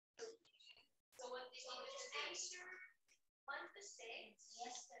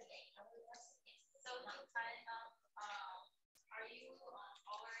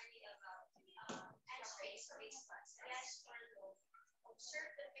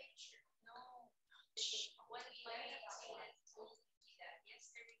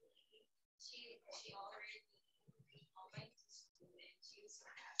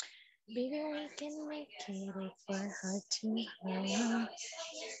Bigger I can make it if we're hard to hold.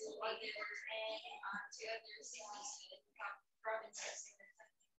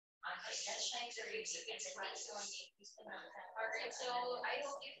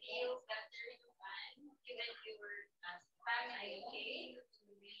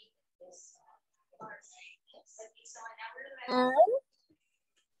 Um,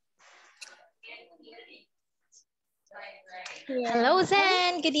 yeah. Hello,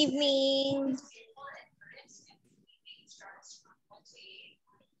 Zen. Good evening.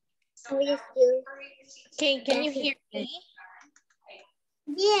 With you. Okay, can you hear me?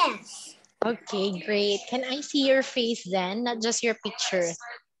 Yes. Okay, great. Can I see your face then, not just your picture?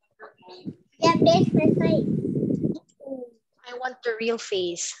 Yeah, that's my face. I want the real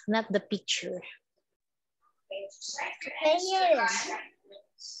face, not the picture. Can you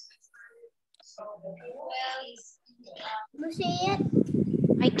see it?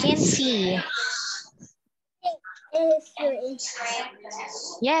 I can see. It's your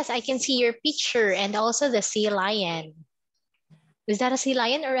Yes, I can see your picture and also the sea lion. Is that a sea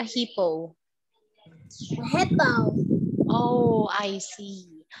lion or a hippo? hippo. Oh, I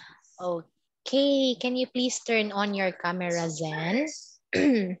see. Okay, can you please turn on your camera, Zen?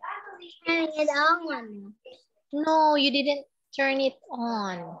 Turning it on. No, you didn't turn it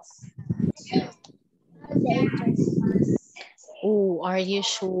on. Oh, are you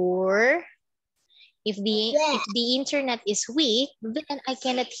sure? Yeah. If the internet is weak, then I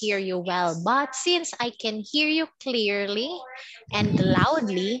cannot hear you well. But since I can hear you clearly and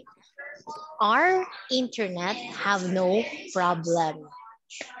loudly, our internet have no problem.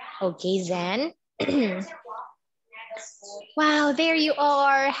 Okay, Zen? Wow, there you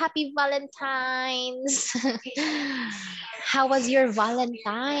are. Happy Valentine's. How was your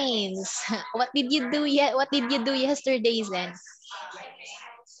Valentine's? What did you do yet? What did you do yesterday, Zen?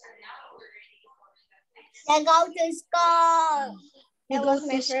 I go to school. You That go was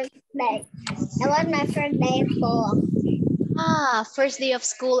my to first day. That was my first day of school. first day of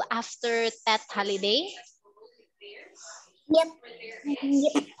school after that holiday? Yep.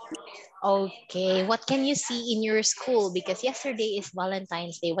 Yep. Okay, what can you see in your school? Because yesterday is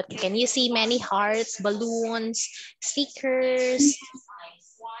Valentine's Day. What can you see? Many hearts, balloons, stickers?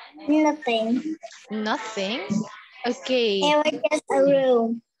 Nothing. Nothing? Okay. It was just a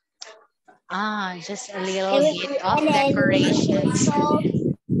room. Just a little bit of And then decorations. so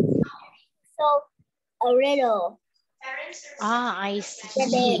a riddle. I And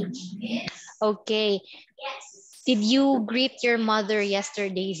see. then Okay. Did you greet your mother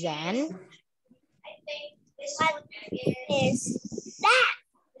yesterday, Zen? what is that?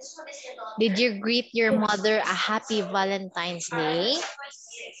 Did you greet your mother a happy Valentine's Day?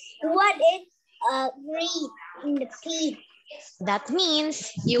 What is a reed in the pig? That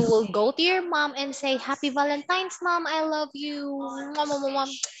means you will go to your mom and say, Happy Valentine's, Mom. I love you. Mwah, mwah, mwah, mwah.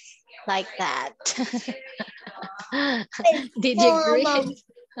 Like that. Did you greet?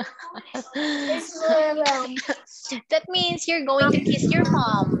 That means you're going to kiss your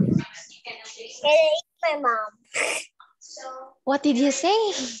mom. It's my mom. What did you say?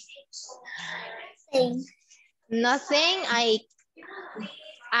 Thing. Nothing.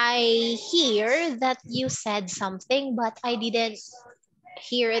 I hear that you said something, but I didn't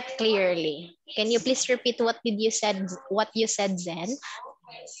hear it clearly. Can you please repeat what you said, Zen?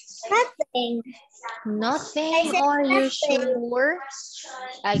 Nothing. Nothing. I said Are you nothing. sure?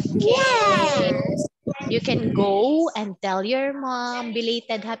 Okay. Yes. You can go and tell your mom,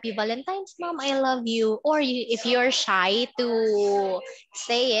 belated happy Valentine's, Mom, I love you. Or if you're shy to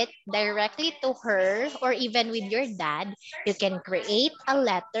say it directly to her or even with your dad, you can create a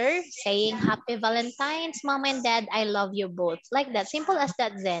letter saying happy Valentine's, Mom and Dad, I love you both. Like that. Simple as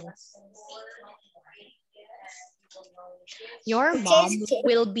that, Zen. Your mom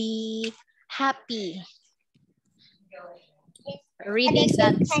will be happy reading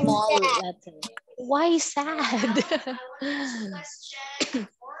that small letter. Why sad?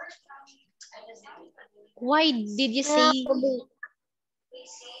 Why did you say?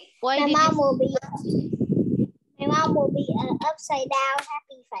 Why My did mom you? will be. My mom will be an upside down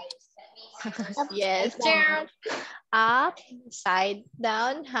happy face. Yes. Down. Upside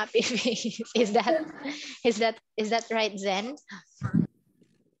down happy face. Is that right, Zen?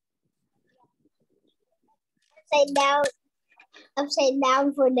 Upside down upside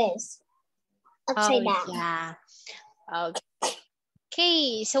down for this. Oh, Upside down. yeah.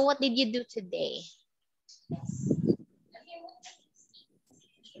 Okay, so what did you do today?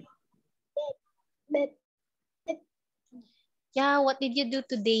 But Yeah, what did you do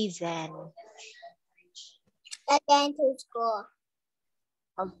today, Zen? again to school.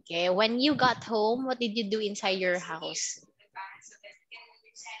 Okay, when you got home, what did you do inside your house?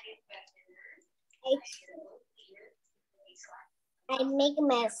 I make a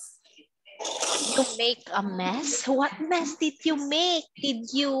mess. You make a mess? What mess did you make?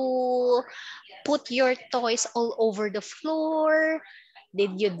 Did you put your toys all over the floor?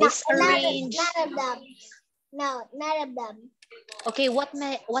 Did you No, disarrange? none of them. No, none of them. Okay, what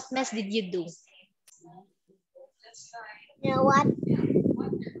mess did you do? You know what?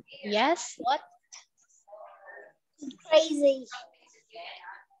 Yes, what? Crazy.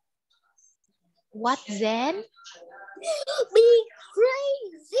 What then? Be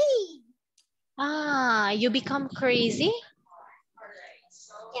crazy. Ah, you become crazy?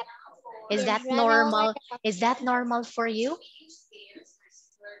 Yep. Is Just that run over normal? Is that normal for you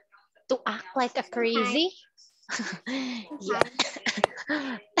to act like a sometimes. crazy? Yeah.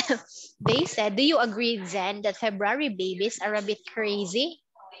 They said, do you agree, Zen, that February babies are a bit crazy?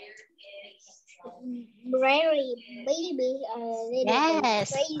 Very babies are a little bit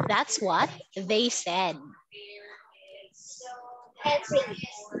Yes, crazy. that's what they said. Every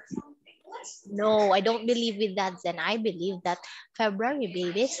No, I don't believe with that, Zen. I believe that February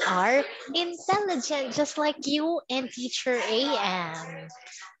babies are intelligent, just like you and teacher AM.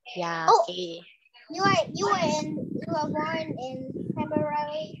 Yeah, oh, okay. you were born in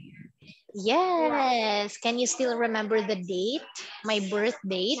February. Wow. Yes. Can you still remember the date? My birth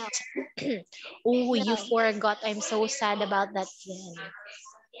date? No, Oh, you no. forgot. I'm so sad about that, Zen.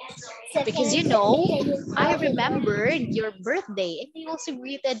 So Because I remembered your birthday and I also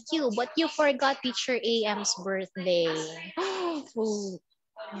greeted you, but you forgot teacher AM's birthday. Oh,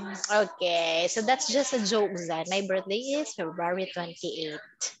 okay, so that's just a joke, Zen. My birthday is February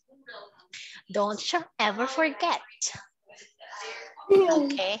 28th. Don't you ever forget.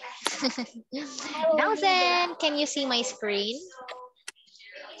 Okay. I will Now, do that. Zen, can you see my screen?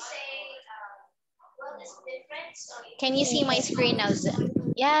 Can you see my screen now, Zen?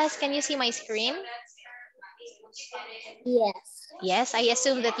 Yes, can you see my screen? Yes. Yes, I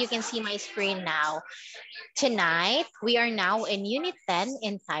assume that you can see my screen now. Tonight, we are now in Unit 10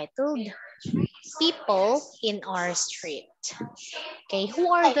 entitled People in Our Street. Okay,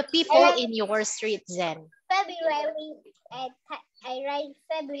 who are I, the I people write in your street, Zen? February. I write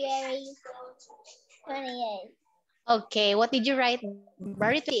February 28th. Okay, what did you write?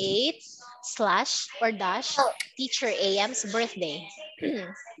 February 28 slash or dash Oh, teacher AM's birthday. get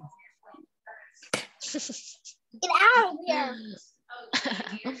out of here,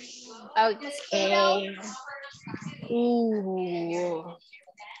 mosquito. Okay. Ooh.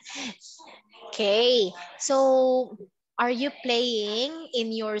 Okay. So, are you playing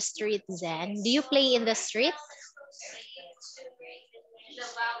in your street, Zen? Do you play in the street?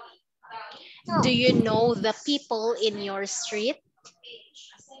 Do No, you know the people in your street?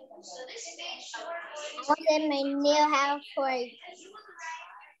 I was in my new house for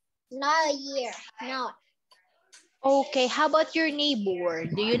not a year. No, Okay, how about your neighbor?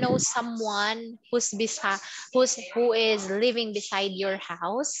 Do you know someone who is living beside your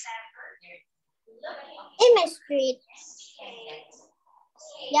house? in my street.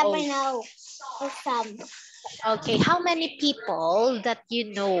 Yep, Oh, I know. Of some. okay. How many people that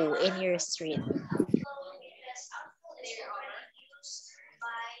you know in your street?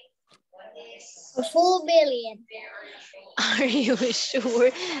 A full billion. Are you sure?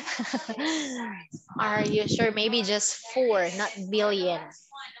 Are you sure? Maybe just four, not billion.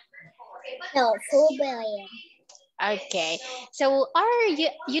 No, full billion. Okay. So our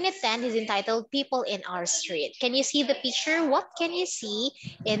unit 10 is entitled People in Our Street. Can you see the picture? What can you see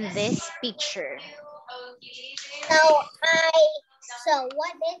in this picture? So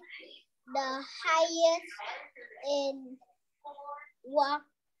what is the highest in walk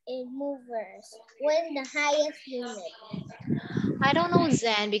in movers? What is the highest unit? I don't know,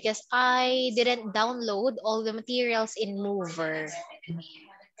 Zen, because I didn't download all the materials in Mover.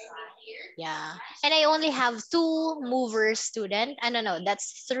 Yeah. And I only have two Mover student. I don't know,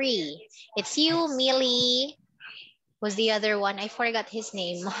 that's three. It's you, Millie. Was the other one? I forgot his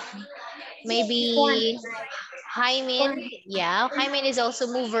name. One. Maybe Hymin. One. Yeah, Hymin is also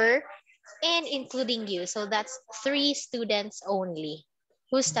Mover and including you. So that's three students only.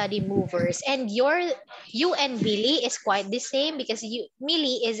 who study movers. And you and Billy is quite the same because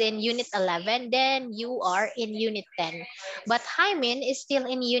Millie is in unit 11, then you are in unit 10. But Hyman is still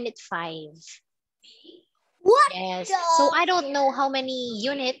in unit 5. What Yes. So the? I don't know how many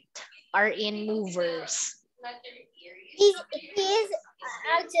unit are in movers. He is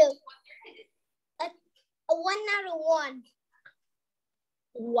also a 1 out of 1.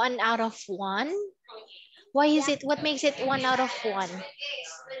 1 out of 1? Why is Yep. it? What makes it 1 out of 1? One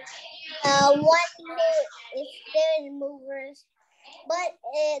who is still in movers, but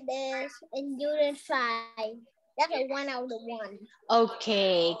it is in unit 5. That's a 1 out of 1.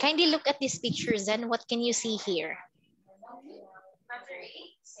 Okay. Kindly look at these pictures and what can you see here?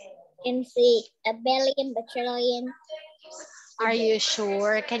 And see a billion, bajillion. Are you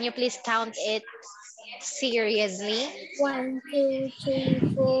sure? Can you please count it seriously? 1, 2,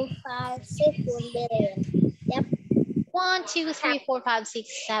 3, 4, 5, 6, 1 billion. Yep. 1, 2, 3, 4, 5,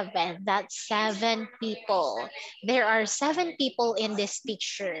 6, 7. That's 7 people. There are 7 people in this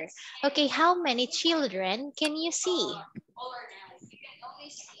picture. Okay, how many children can you see?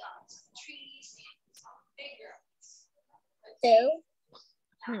 2.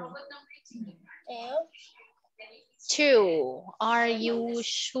 Hmm. 2. 2. Are you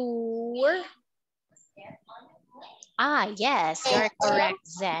sure? Ah, yes, you're correct,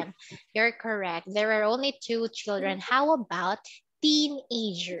 Zen. You're correct. There are only 2 children. How about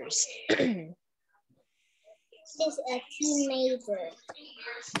teenagers? Is a teenager.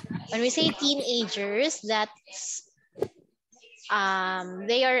 When we say teenagers, that's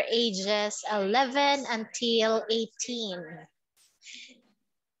they are ages 11 until 18.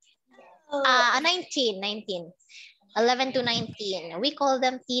 19. 11 to 19. We call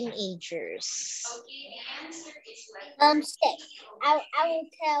them teenagers. 6. I will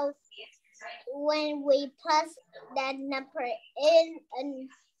tell when we plus that number in and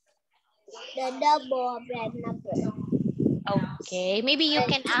the double of that number. Okay, maybe you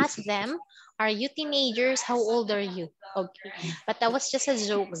can ask them, are you teenagers? How old are you? Okay, but that was just a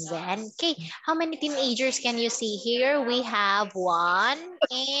joke, Zen. Okay, how many teenagers can you see here? We have 1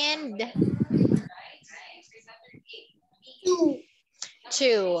 and 2.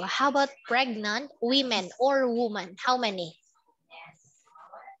 2. How about pregnant women or woman? How many?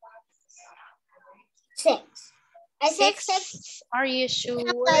 6. I said 6. 6. Are you sure?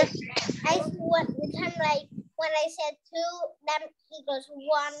 Like, what the time, like when I said 2, that equals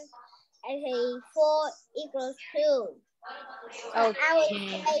 1. I say 4 equals 2. So I would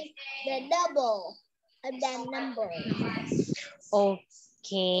Okay. say the double of that number.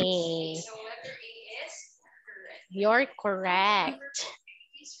 Okay. You're correct.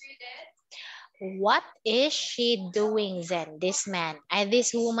 What is she doing then? This man and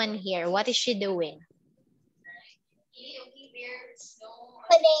this woman here, what is she doing?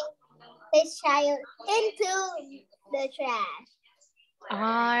 Putting his child into the trash.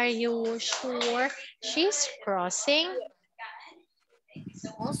 Are you sure? She's crossing.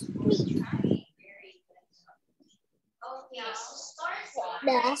 The street.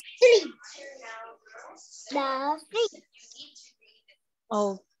 The street. The street.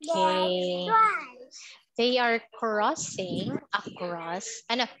 Okay. The trash. They are crossing across.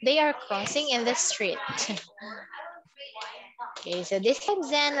 No, they are crossing in the street. Okay, so this time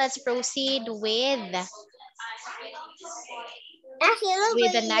then let's proceed with Actually,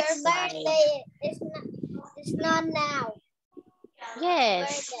 the your next slide. birthday is not now.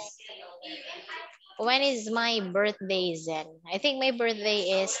 Yes. Birthday. When is my birthday then? I think my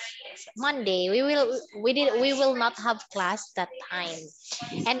birthday is Monday. We will not have class that time.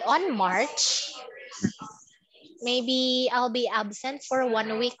 And on March, maybe I'll be absent for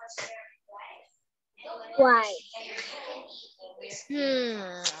 1 week. Why?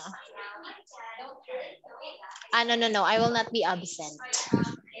 No. I will not be absent.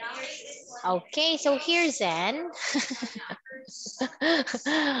 Okay, so here's Zen.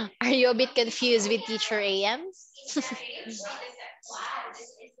 Are you a bit confused with teacher AM?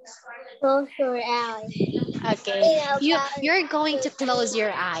 Close your eyes. Okay, you're going to close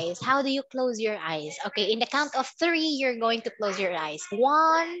your eyes. How do you close your eyes? Okay, in the count of 3, you're going to close your eyes.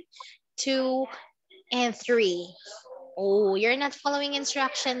 1, 2, and 3. Oh, you're not following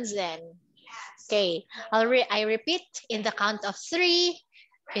instructions then. Okay, I repeat, in the count of 3,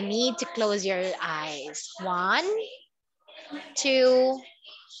 you need to close your eyes. 1, 2,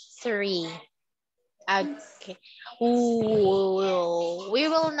 3. Okay. Ooh, we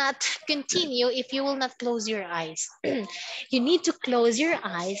will not continue if you will not close your eyes. You need to close your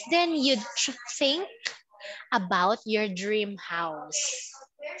eyes, then you think about your dream house.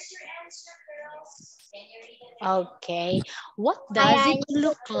 Okay. What does it I need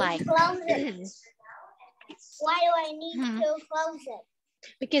look to like? close it. Why do I need Hmm. to close it?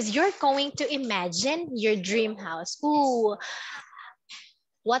 Because you're going to imagine your dream house. Ooh,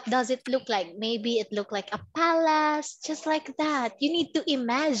 what does it look like? Maybe it look like a palace, just like that. You need to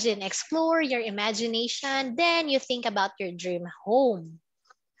imagine, explore your imagination. Then you think about your dream home.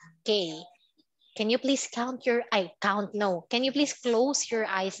 Okay. Can you please count your, I count, no. Can you please close your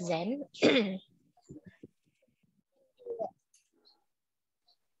eyes then?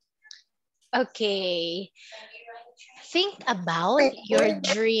 Okay. Think about your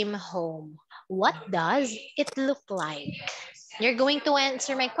dream home. What does it look like? You're going to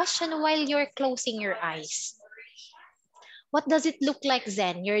answer my question while you're closing your eyes. What does it look like,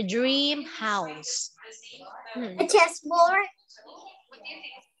 Zen? Your dream house. A chessboard.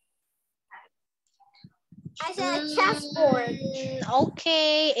 I said a chessboard.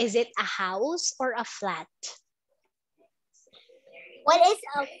 Okay. Is it a house or a flat? What is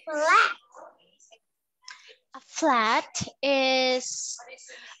a flat? A flat is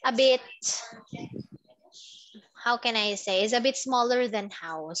a bit, how can I say, is a bit smaller than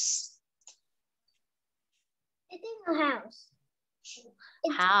house. I think a house.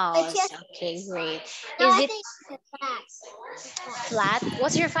 It's House. chess. Okay, great. No, Is I it think it's a flat. flat?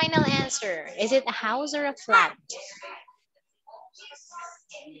 What's your final answer? Is it a house or a flat?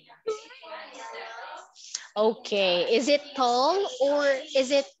 Okay. Is it tall or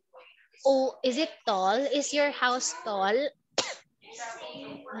is it, oh, is it tall? Is your house tall?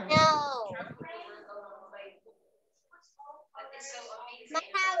 No. My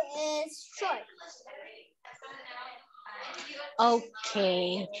house is short.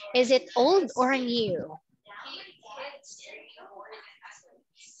 Okay. Is it old or new?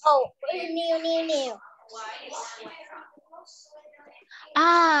 Oh, it's new.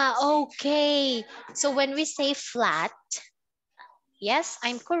 Ah, okay. So when we say flat, yes,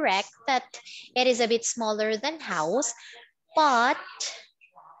 I'm correct that it is a bit smaller than house, but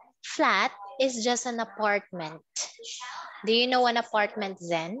flat is just an apartment. Do you know an apartment,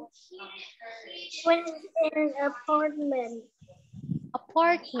 Zen? What is an apartment?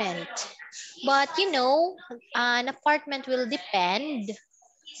 Apartment. But you know, an apartment will depend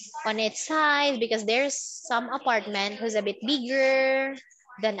on its size because there's some apartment who's a bit bigger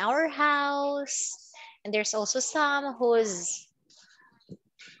than our house. And there's also some who's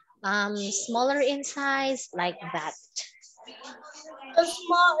smaller in size like that. So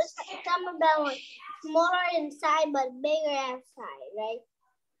small, some of them are smaller inside but bigger outside, right?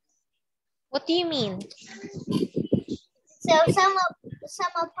 What do you mean? So some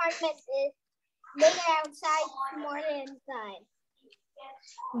apartment is bigger outside, smaller inside.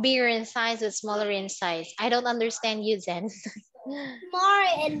 Bigger in size but smaller in size. I don't understand you, Zen. Smaller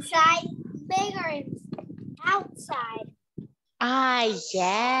inside, bigger outside. Ah,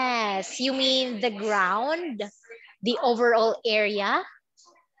 yes. You mean the ground? The overall area?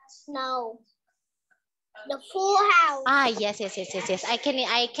 No, the full house. Ah, yes. I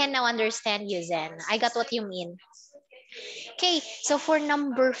can now understand you, Zen. I got what you mean. Okay, so for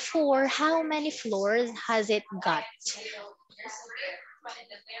number 4, how many floors has it got?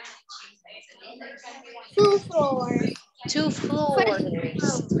 2 floors. 2 floors.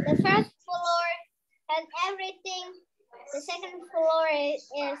 The first floor has everything. The second floor is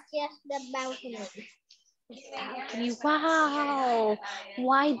just the balcony. Balcony. Wow.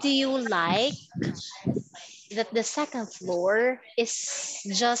 Why do you like that the second floor is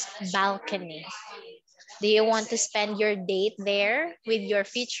just balcony? Do you want to spend your date there with your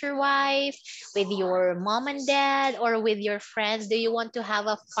future wife, with your mom and dad, or with your friends? Do you want to have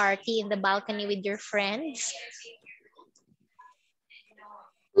a party in the balcony with your friends?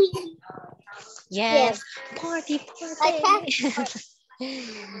 Yes, Yes, party, a party. chess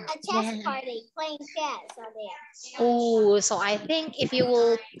Yeah. party playing chess on there. Oh, so I think if you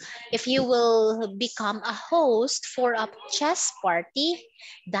will become a host for a chess party,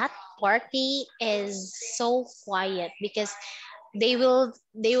 that party is so quiet because they will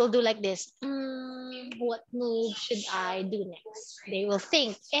do like this. What move should I do next? They will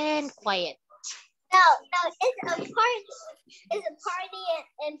think and quiet. No, it's a party. It's a party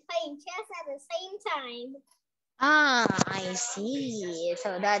and playing chess at the same time. Ah, I see.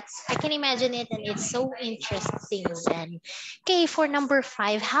 So that's, I can imagine it and it's so interesting then. Okay, for number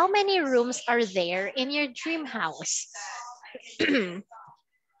 5, how many rooms are there in your dream house? 0.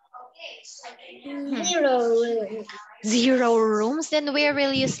 0 rooms? Then where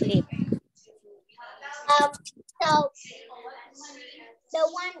will you sleep? So the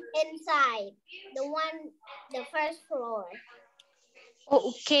one inside, the first floor.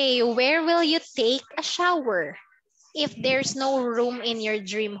 Okay, where will you take a shower if there's no room in your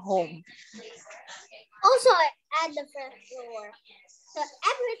dream home? Also at the first floor. So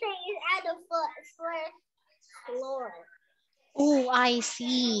everything is at the first floor. Oh, I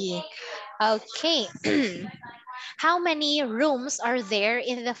see. Okay. How many rooms are there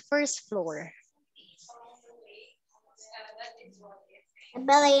in the first floor? A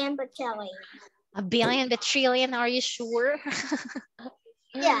billion bajillion. A billion, a trillion, are you sure?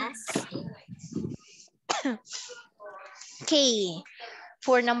 Yes. Okay.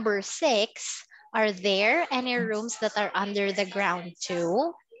 For number 6, are there any rooms that are under the ground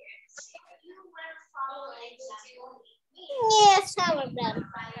too? Yes, some of them.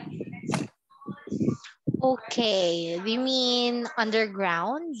 Okay. Do you mean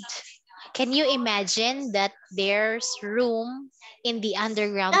underground? Can you imagine that there's room in the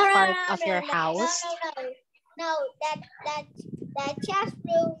underground No, no, part no, of no, your no, no, house? no, no. No, that chest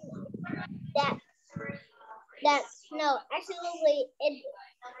room that no, actually it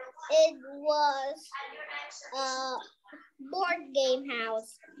was a board game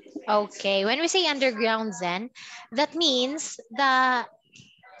house. Okay. When we say underground, then that means the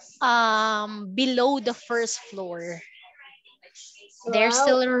below the first floor. There's Well,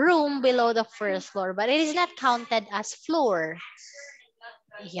 still room below the first floor, but it is not counted as floor.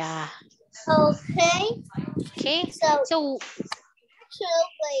 Yeah. okay. Okay. So So,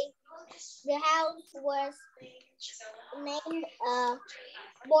 actually the house was named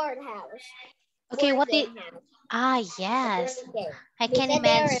board house. okay, Board what did game house. A yes. board game. I can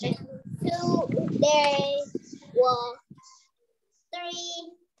Because imagine. there were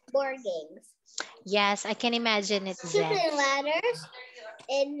three board games. Yes, I can imagine it, Zen. Shooting ladders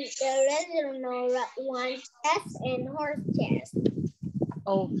and the original one chess and horse chess.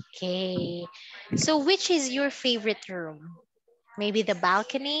 Okay. So which is your favorite room? Maybe the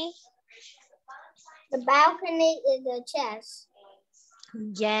balcony? The balcony is the chess.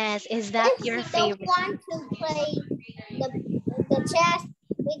 Yes, is that If your we don't favorite? want to play the chess,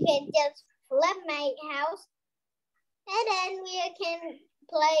 we can just flip my house and then we can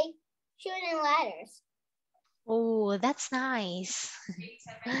play shooting ladders. Oh, that's nice.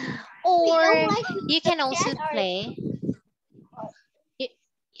 We don't Or like to you play can also chess play. Y-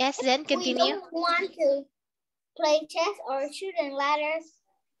 Yes, then we continue. don't want to play chess or shooting ladders.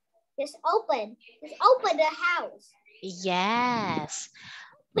 Just open the house. Yes.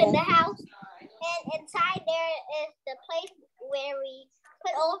 Open Oh, the house, and inside there is the place where we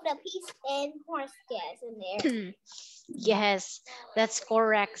put all of the peas and horse chess in there. yes, that's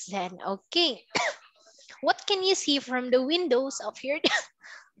correct, Zen. Okay. What can you see from the windows of your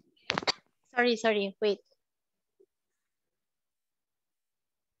sorry, wait.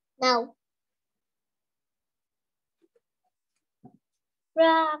 Now,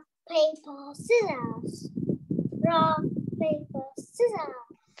 rock, paper, scissors. Rock, paper, scissors.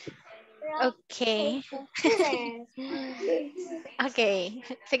 Rock, Okay. paper, scissors. Okay.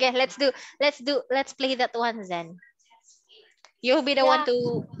 Sige, let's play that one then. You'll be the one Rock,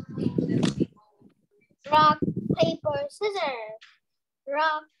 to rock, paper, scissors.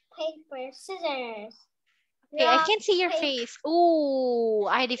 Rock, paper, scissors. okay, I Rock, can't see your paper. face. Ooh,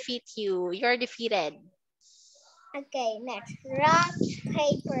 I defeat you. You're defeated. Okay, next. Rock,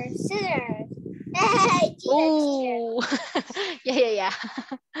 paper, scissors. Hey, cheater. Ooh. Yeah.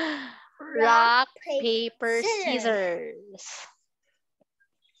 Rock, Rock, paper, paper, scissors. scissors.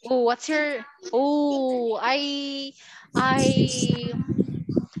 Oh, what's your oh I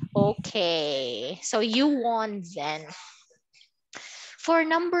okay. So you won then. For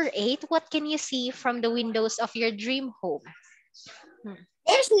number 8, what can you see from the windows of your dream home? Hmm.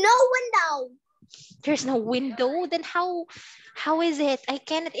 There's no window. There's no window? Then how is it? I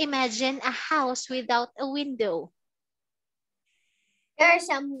cannot imagine a house without a window. There's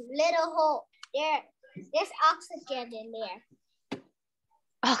some little hole. There's oxygen in there.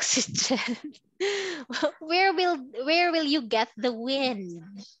 Oxygen. Where will you get the wind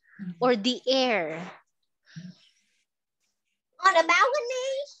or the air? On the balcony.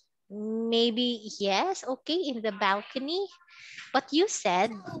 Maybe yes, okay, in the balcony. But you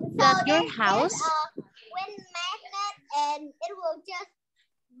said So that your there's house, a wind magnet, and it will just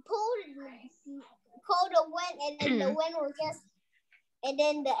pull the wind, and then the wind will just, and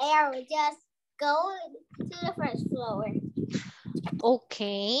then the air will just go to the first floor.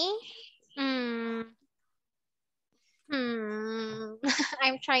 okay. Hmm. Hmm.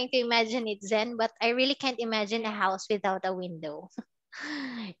 I'm trying to imagine it, Zen, but I really can't imagine a house without a window.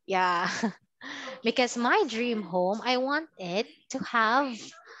 Yeah. Because my dream home, I want it to have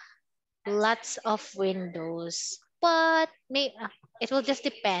lots of windows. But It will just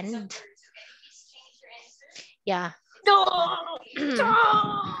depend. Yeah.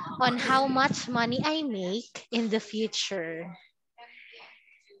 On how much money I make in the future.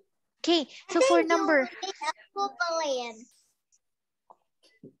 Okay, I so for think you number need a full billion.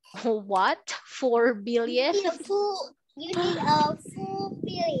 what? 4 billion? You need a full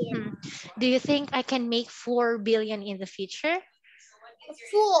billion. Do you think I can make 4 billion in the future?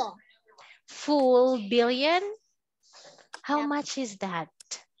 Full. Full billion? How Yep. much is that?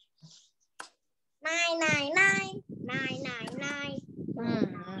 999 Hmm.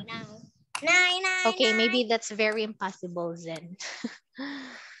 999. Okay, maybe that's very impossible then.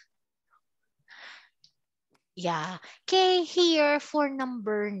 Yeah. Okay, here for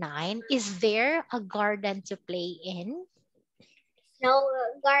number 9, is there a garden to play in? No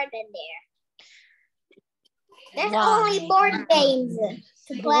garden there. There's only Why? board games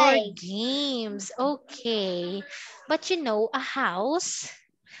to Board play. games. Okay. But you know, a house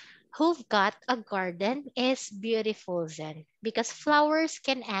who've got a garden is beautiful then because flowers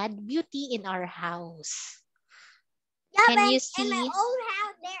can add beauty in our house. Yeah, Can you and my see? old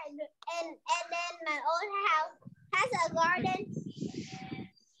house there, and then my old house has a garden,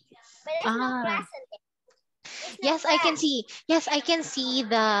 but there's no Ah, grass in it. There's no yes, I can grass. see. Yes, I can see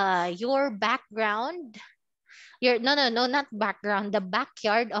the your background. Your no, not background, the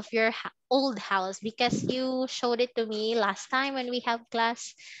backyard of your old house because you showed it to me last time when we have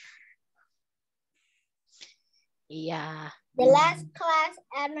class. Yeah. The last class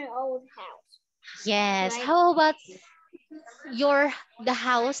at my old house. Yes. Right. How about the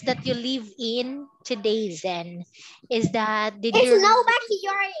house that you live in today, Zen? Is that did There's you no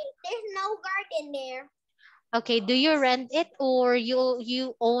backyard. There's no garden there. okay, do you rent it or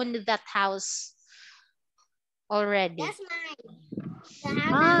you own that house already? That's mine. The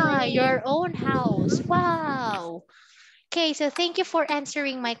house I'm Ah, living your in. own house. Wow. Okay, so thank you for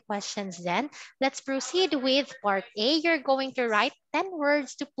answering my questions then. Let's proceed with part A. You're going to write 10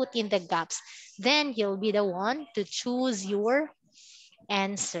 words to put in the gaps. Then you'll be the one to choose your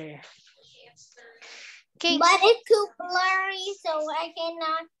answer. Okay, But it's too blurry, so I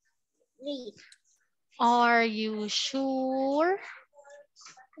cannot read. are you sure?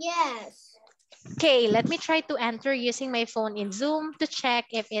 Yes. Okay, let me try to enter using my phone in Zoom to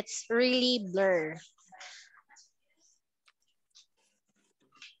check if it's really blur.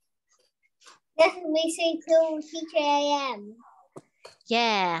 That's basically teacher I am.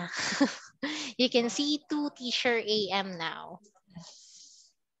 Yeah, you can see 2 teacher AM now.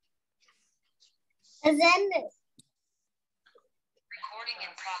 And then Recording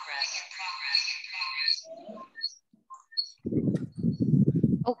in progress.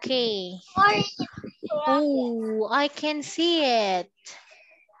 Okay. or Oh, I can see it.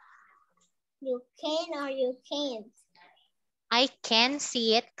 you can or you can't. I can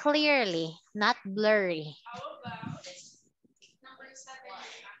see it clearly, not blurry.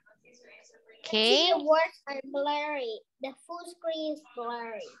 Actually, Okay. the words are blurry. The full screen is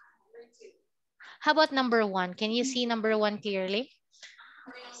blurry. How about number 1? Can you see number 1 clearly?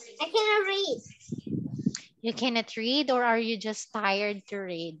 I cannot read. You cannot read or are you just tired to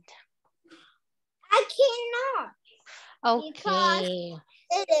read? I cannot. Because Okay.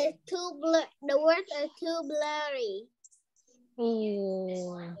 it is too blur. The words are too blurry.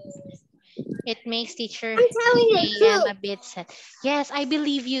 Ooh. It makes teacher I'm telling the AM a truth. bit sad. Yes, I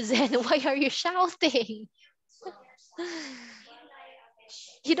believe you, Zen. Why are you shouting?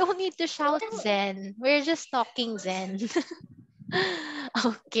 You don't need to shout, Zen. We're just talking, Zen.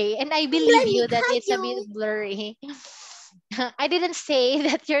 Okay, and I Don't believe let me you that cut it's a bit you. blurry. I didn't say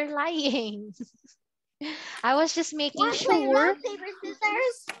that you're lying. I was just making Want to play sure. rock, paper,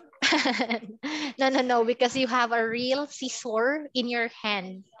 scissors? No, because you have a real scissor in your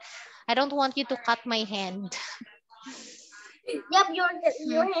hand. I don't want you to cut my hand. Yep, your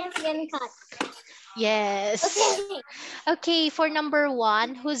hand's getting cut. Yes. Okay. Okay, for number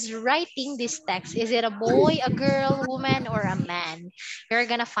 1, who's writing this text? Is it a boy, a girl, woman, or a man? You're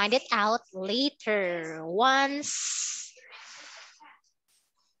gonna find it out later once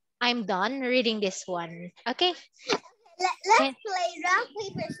I'm done reading this one. Okay? Let's Can, play rock,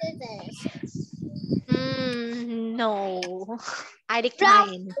 paper, scissors. no. I Rock,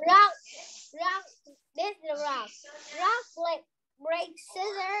 decline. rock, rock. This is the rock. Rock, break,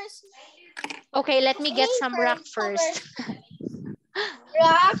 scissors. Okay, let me get some Paper, rock first.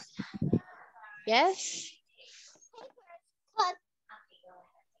 rock, Yes? cut,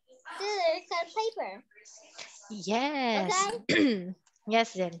 scissors, cut paper. Yes. Okay?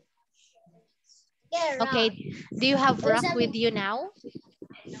 Yes, then. Get a rock. Okay, do you have Do rock with something. you now?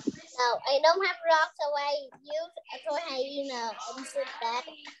 No, I don't have rocks, so I use a toy hyena instead that.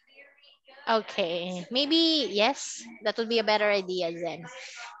 Okay, maybe yes, that would be a better idea then.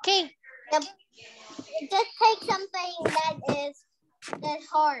 Okay, Yep. Just take something that's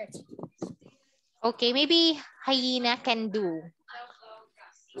hard. okay, maybe hyena can do.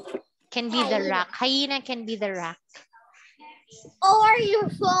 Can be the Hyena. rock. Hyena can be the rock. Or your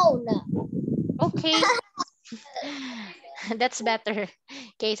phone. Okay, that's better.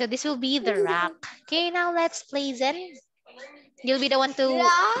 Okay, so this will be the rock. Okay, now let's play Zen. You'll be the one to,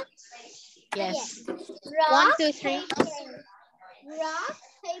 Rock. yes. Yes. One, Rock, two, three. paper. Rock,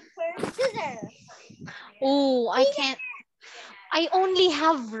 paper, scissors. Oh, I can't. I only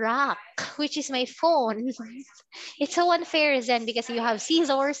have rock, which is my phone. It's so unfair, Zen, because you have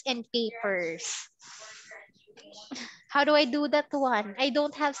scissors and papers. How do I do that one? I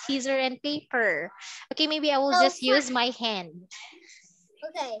don't have scissor and paper. Okay, maybe I will Oh, just use my hand.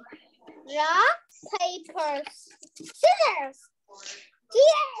 okay. Rock, paper, scissors.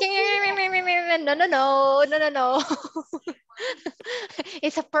 Yes. No, no, no, no, no, no.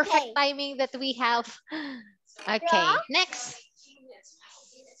 It's a perfect Okay. timing that we have. Okay, Rock, next.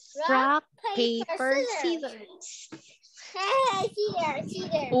 rock, Rock, paper, paper, scissors. scissors. Hey, see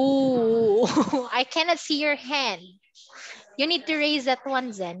there. Ooh, I cannot see your hand. You need to raise that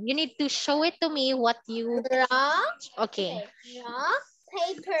one, Zen. You need to show it to me what you... Rock, Okay. okay. Rock,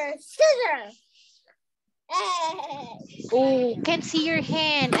 paper, scissors. Hey. Oh, can't see your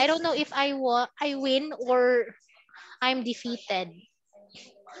hand. I don't know if I win or I'm defeated.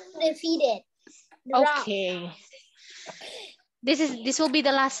 Defeated. Rock. Okay. This will be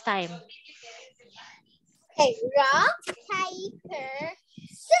the last time. Okay, rock, paper,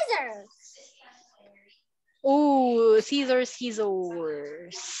 scissors. Ooh, scissors,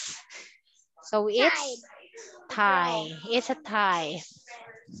 scissors. So Tied. it's tie. It's a tie.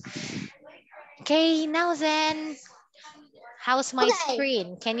 Okay, now then, how's my Okay,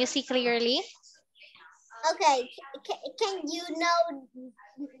 screen? Can you see clearly? okay. Can you know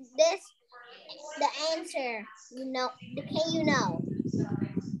this? The answer. You know. Can you know?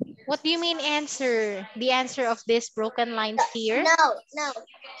 What do you mean answer? The answer of these broken lines here? No.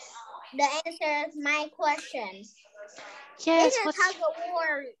 The answer is my question. There's Yes, a what's... tug of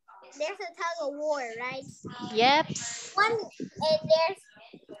war. There's a tug of war, right? Yep. One, and there's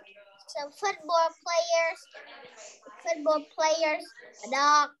some football players, a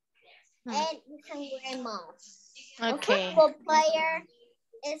dog, and some grandma. A Okay. football player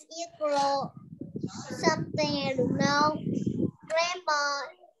is equal something I don't know. Grandma,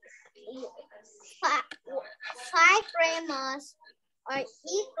 five grandmas are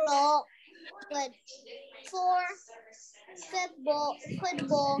equal with four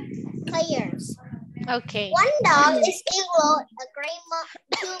football players. Okay. One dog is equal a grandma,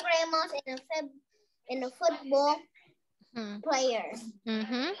 two grandmas, and a football players.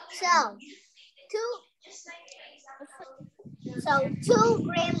 So two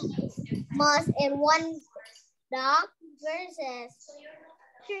grandmas and one dog versus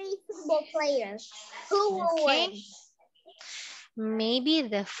three football players. Who will win? Maybe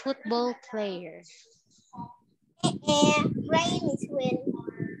the football player. And grannies win.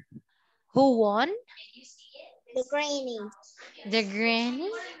 Who won? The grannies. The granny?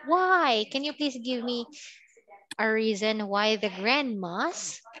 Why? Can you please give me a reason why the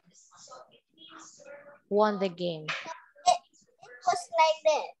grandmas won the game? It was like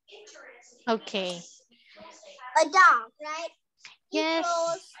this. Okay. A dog, right? Yes.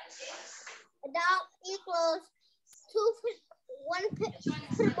 A dog equals one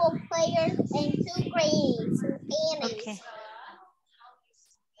football players and two grannies. Okay.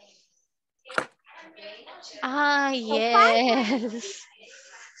 Ah, So five yes. is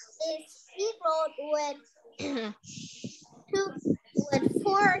equal with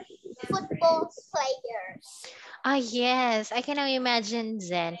four football players. Ah, yes. I can now imagine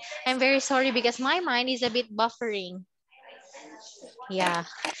Zen. I'm very sorry because my mind is a bit buffering. Yeah.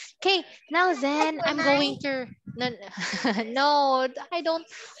 Okay, now Zen, I'm going to... No, no, I don't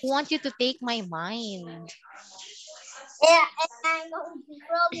want you to take my mind. Yeah, and I'm going to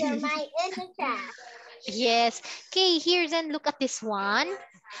throw your mind in the chat. Yes. Okay, here Zen, look at this one.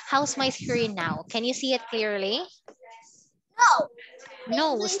 How's my screen now? Can you see it clearly? No.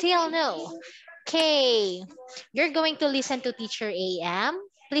 No, still no. Okay, you're going to listen to Teacher AM.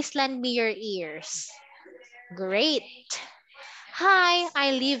 Please lend me your ears. Great. Hi,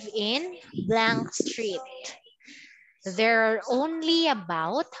 I live in blank street. There are only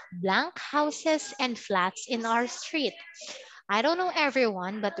about blank houses and flats in our street. I don't know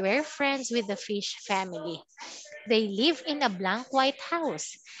everyone, but we're friends with the fish family. They live in a blank white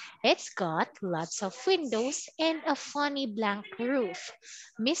house. It's got lots of windows and a funny blank roof.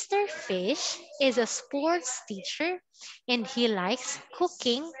 Mr. Fish is a sports teacher and he likes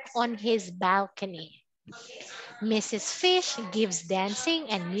cooking on his balcony. Mrs. Fish gives dancing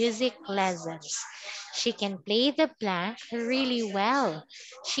and music lessons. She can play the blank really well.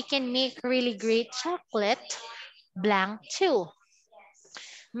 She can make really great chocolate blank too.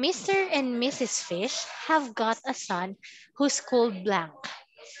 Mr. and Mrs. Fish have got a son who's called Blank.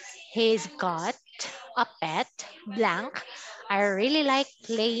 He's got a pet, Blank. I really like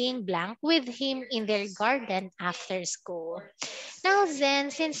playing Blank with him in their garden after school. Now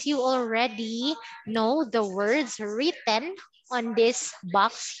then, since you already know the words written on this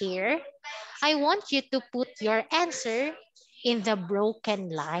box here, I want you to put your answer in the broken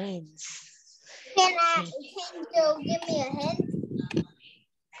lines. Okay. Can you give me a hint?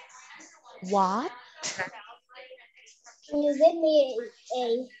 What? Can you give me a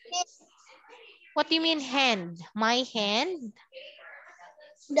hint? What do you mean hand? My hand?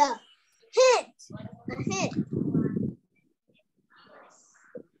 The hint. A hint.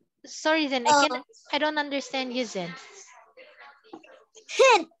 Sorry, then I don't understand you, Zen.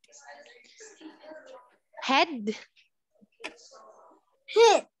 Hint. Head?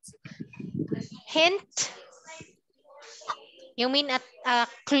 Hint. Hint? You mean a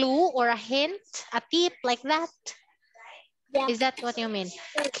clue or a hint? A tip like that? Yeah. Is that what you mean?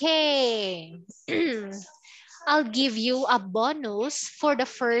 Okay. I'll give you a bonus for the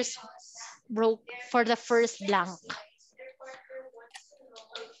first blank.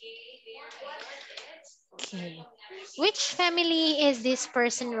 Okay. Which family is this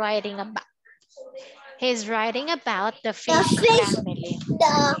person writing about? He's writing about the fish family.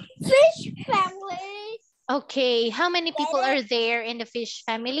 The fish family. Okay, how many people are there in the fish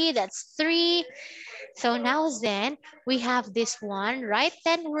family? That's 3. So now then, we have this one. Write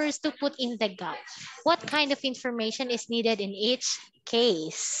 10 words to put in the gap. What kind of information is needed in each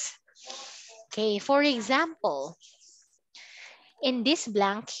case? Okay, for example, in this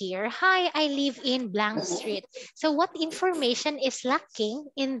blank here, hi, I live in blank street. So what information is lacking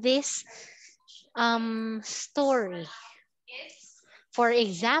in this story? For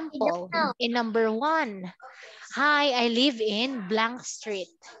example, in number 1, hi, I live in blank street.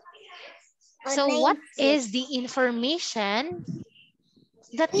 So what is the information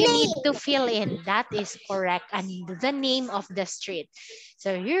that you need to fill in? That is correct. And the name of the street.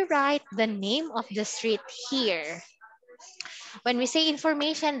 So you write the name of the street here. When we say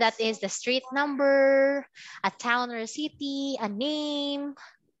information, that is the street number, a town or city, a name,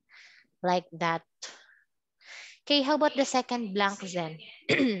 like that. Okay, how about the second blank then?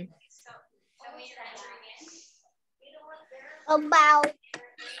 About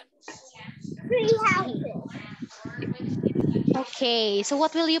 3 houses. Okay, so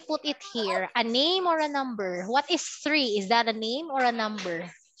what will you put it here? A name or a number? What is 3? Is that a name or a number?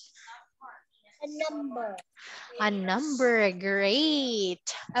 A number. A number, great.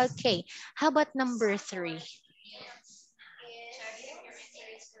 Okay, how about number 3?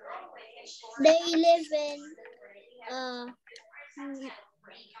 They live in a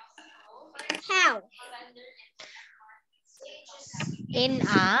house. In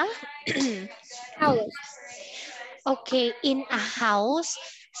a House. okay, in a house.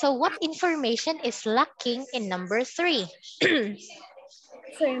 So what information is lacking in number 3?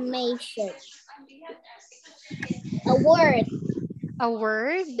 Information. A word. A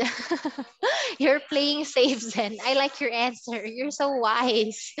word? You're playing safe, Zen. I like your answer. You're so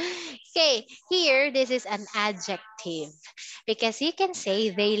wise. Okay, here, this is an adjective. Because you can say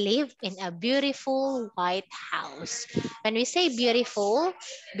they live in a beautiful white house. When we say beautiful,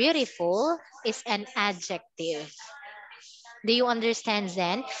 beautiful is an adjective. Do you understand,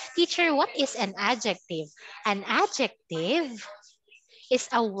 Zen? Teacher, what is an adjective? An adjective is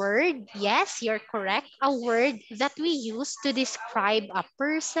a word, yes, you're correct, a word that we use to describe a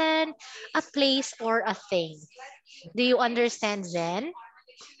person, a place, or a thing. Do you understand, Zen?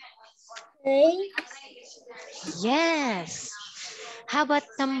 Okay. Yes. How about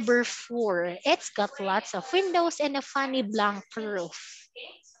number 4? It's got lots of windows and a funny blank roof.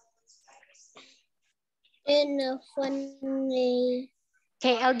 In a funny.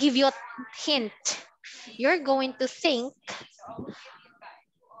 Okay, I'll give you a hint. You're going to think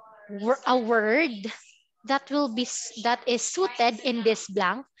a word that is suited in this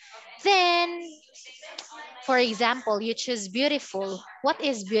blank. Then, for example, you choose beautiful. What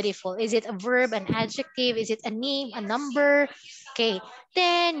is beautiful? Is it a verb, an adjective? Is it a name, a number? Okay,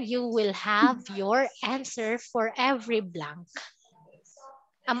 then you will have your answer for every blank.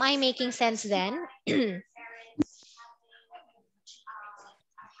 Am I making sense then?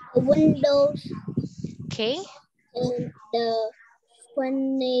 The windows Okay. and the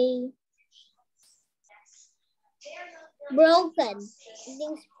funny broken.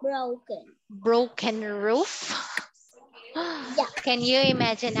 Things broken. Broken roof. Yeah. Can you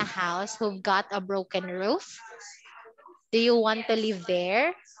imagine a house who've got a broken roof? Do you want to live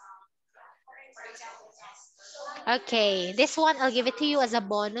there? Okay, this one I'll give it to you as a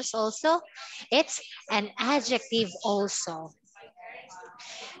bonus also. It's an adjective also.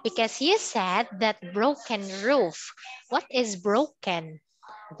 Because you said that broken roof. What is broken?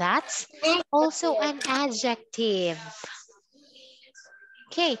 That's also an adjective.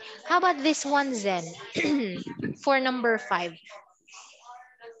 Okay, how about this one then? For number 5.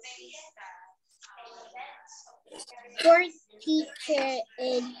 Work teacher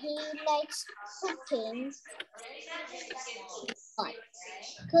and he likes cooking. What?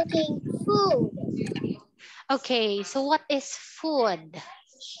 Cooking food. Okay, so what is food?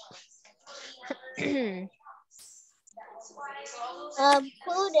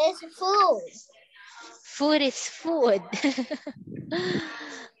 Food is food. Food is food.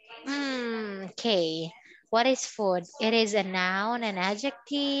 Okay. What is food? It is a noun, an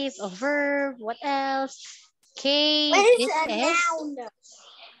adjective, a verb. What else? Okay, What is this a is noun?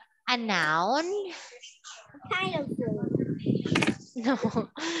 a noun. What kind of food? No,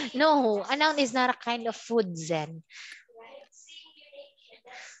 no, a noun is not a kind of food, Zen.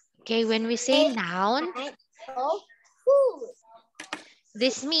 Okay, when we say A noun, kind of food.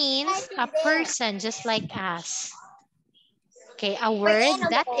 this means Type a it there. person just like us. Okay, a Or word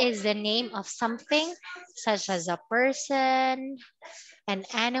that animal. is the name of something, such as a person, an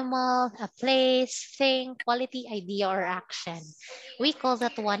animal, a place, thing, quality, idea, or action. We call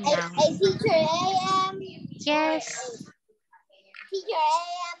that one noun. A teacher AM or Yes. a teacher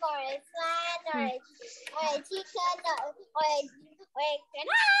AM or a fan Hmm. or a chicken or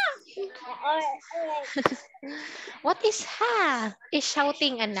What is ha? Is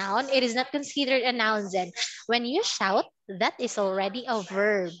shouting a noun? It is not considered a noun then. When you shout, that is already a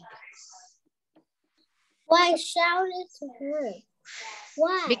verb. why shout it to her?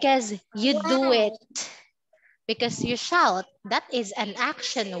 Why? Because you do Why? it. Because you shout, that is an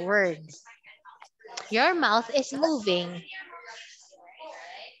action word. Your mouth is moving.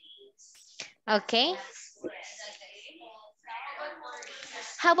 Okay?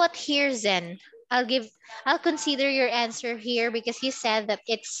 How about here, Zen? I'll give I'll consider your answer here because you said that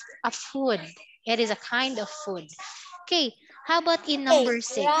it's a food. It is a kind of food. Okay, how about in Okay, number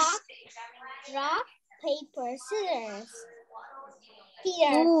 6? rock, paper, scissors.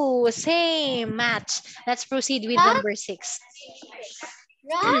 Here, Ooh, same match. Let's proceed with rock, number 6.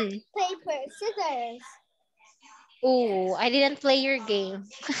 rock, paper, scissors. Ooh, I didn't play your game.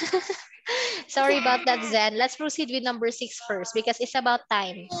 Sorry about that, Zen. Let's proceed with number 6 first because it's about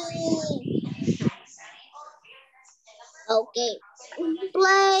time. Okay,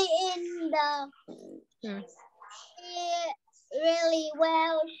 play in the Hmm. really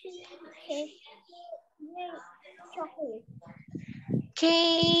well. She chocolate.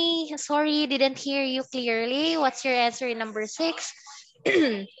 Okay, sorry, didn't hear you clearly. What's your answer in number 6?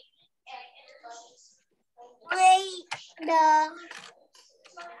 Play the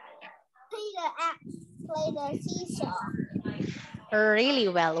play the seesaw. Really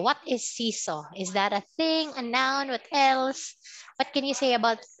well. What is seesaw? Is that a thing, a noun? What else? What can you say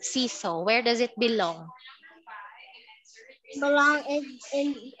about seesaw? Where does it belong? Belong in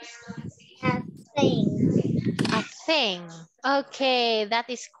a thing. A thing. Okay, that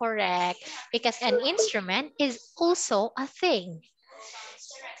is correct. Because an instrument is also a thing.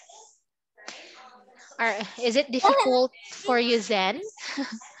 Is it difficult for you, Zen?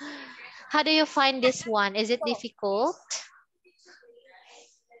 How do you find this one? Is it difficult?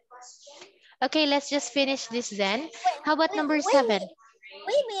 Okay, let's just finish this then. How about number 7? Wait me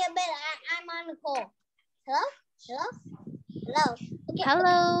a bit. I'm on the call. Hello? Hello? Hello? Okay.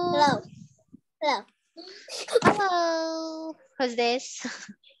 Hello? Hello? Hello? Hello? Who's this?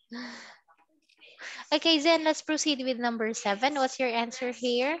 Okay, Zen, let's proceed with number 7. What's your answer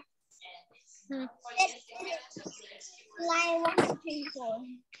here? Line 1, 2, 3, 4.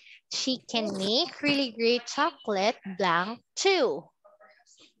 She can make really great chocolate blank too.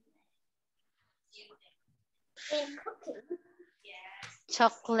 And cooking.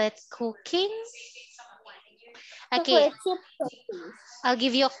 Chocolate cooking? Okay, Chocolate chip cookies. I'll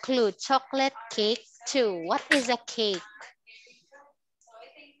give you a clue. Chocolate cake too. What is a cake?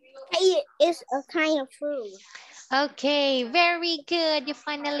 It is a kind of fruit. Okay, very good. You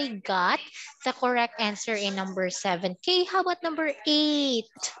finally got the correct answer in number 7. Okay, how about number 8?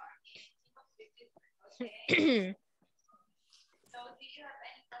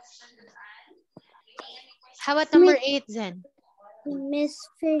 How about number 8, Zen? Miss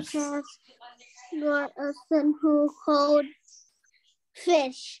Fish has got a son who called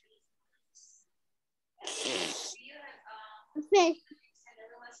Fish. Fish.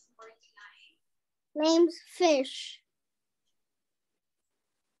 Name's Fish.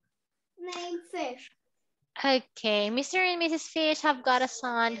 Name Fish. Okay, Mr. and Mrs. Fish have got a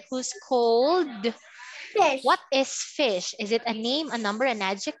son who's called... Fish. What is fish? Is it a name, a number, an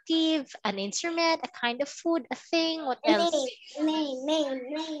adjective, an instrument, a kind of food, a thing? What else? Name.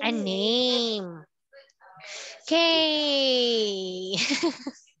 A name. Okay.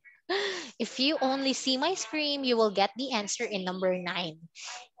 If you only see my screen, you will get the answer in number 9.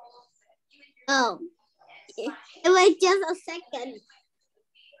 Oh. It was just a second.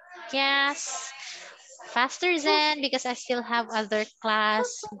 Yes. Faster, Zen, because I still have other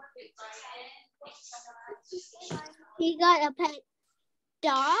class. He got a pet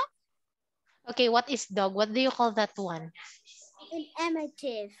dog. Okay, what is dog? What do you call that one? An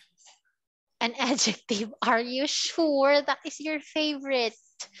amative. An adjective. Are you sure that is your favorite?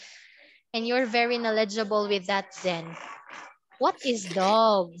 And you're very knowledgeable with that, Zen. What is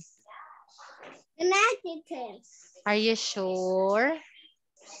dog? An adjective. Are you sure?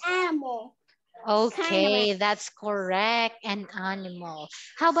 Animal. Okay, that's correct. An animal.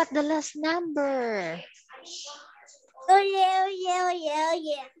 How about the last number? Yeah.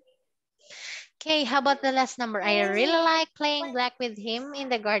 Okay, how about the last number? I really like playing black with him in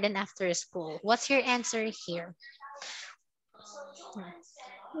the garden after school. What's your answer here?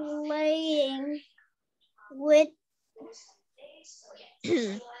 Playing with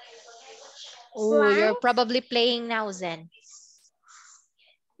Oh, you're Frank? probably playing now, Zen.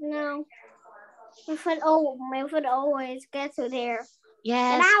 No. My foot always gets to there.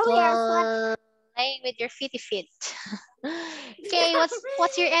 Yes, playing with your feety feet. Okay,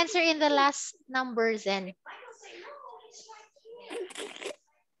 what's your answer in the last number, Zen?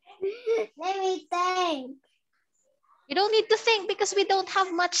 Let me think. You don't need to think because we don't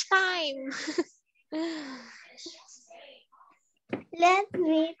have much time. Let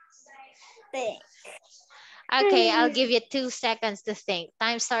me think. Okay, I'll give you 2 seconds to think.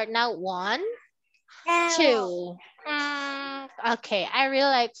 Time start now. 1, 2. Okay, I really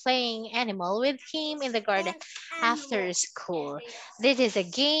like playing animal with him in the garden after school. This is a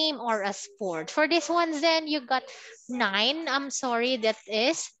game or a sport. For this one, then you got 9. I'm sorry, that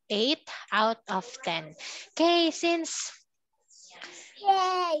is 8 out of 10. Okay, since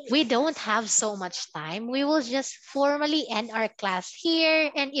Yay! we don't have so much time, we will just formally end our class here.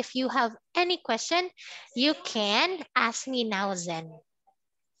 And if you have any question, you can ask me now, Zen.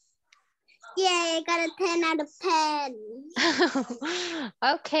 Yay, I got a 10 out of 10.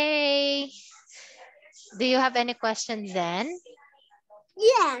 Okay. Do you have any questions then?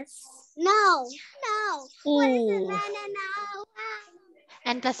 Yes. No. What is it? Ooh. No.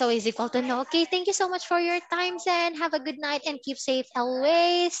 And plus always equal to no. Okay, thank you so much for your time, Zen. Have a good night and keep safe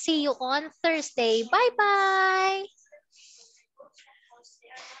always. See you on Thursday. Bye-bye.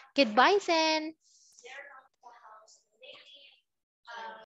 Goodbye, Zen.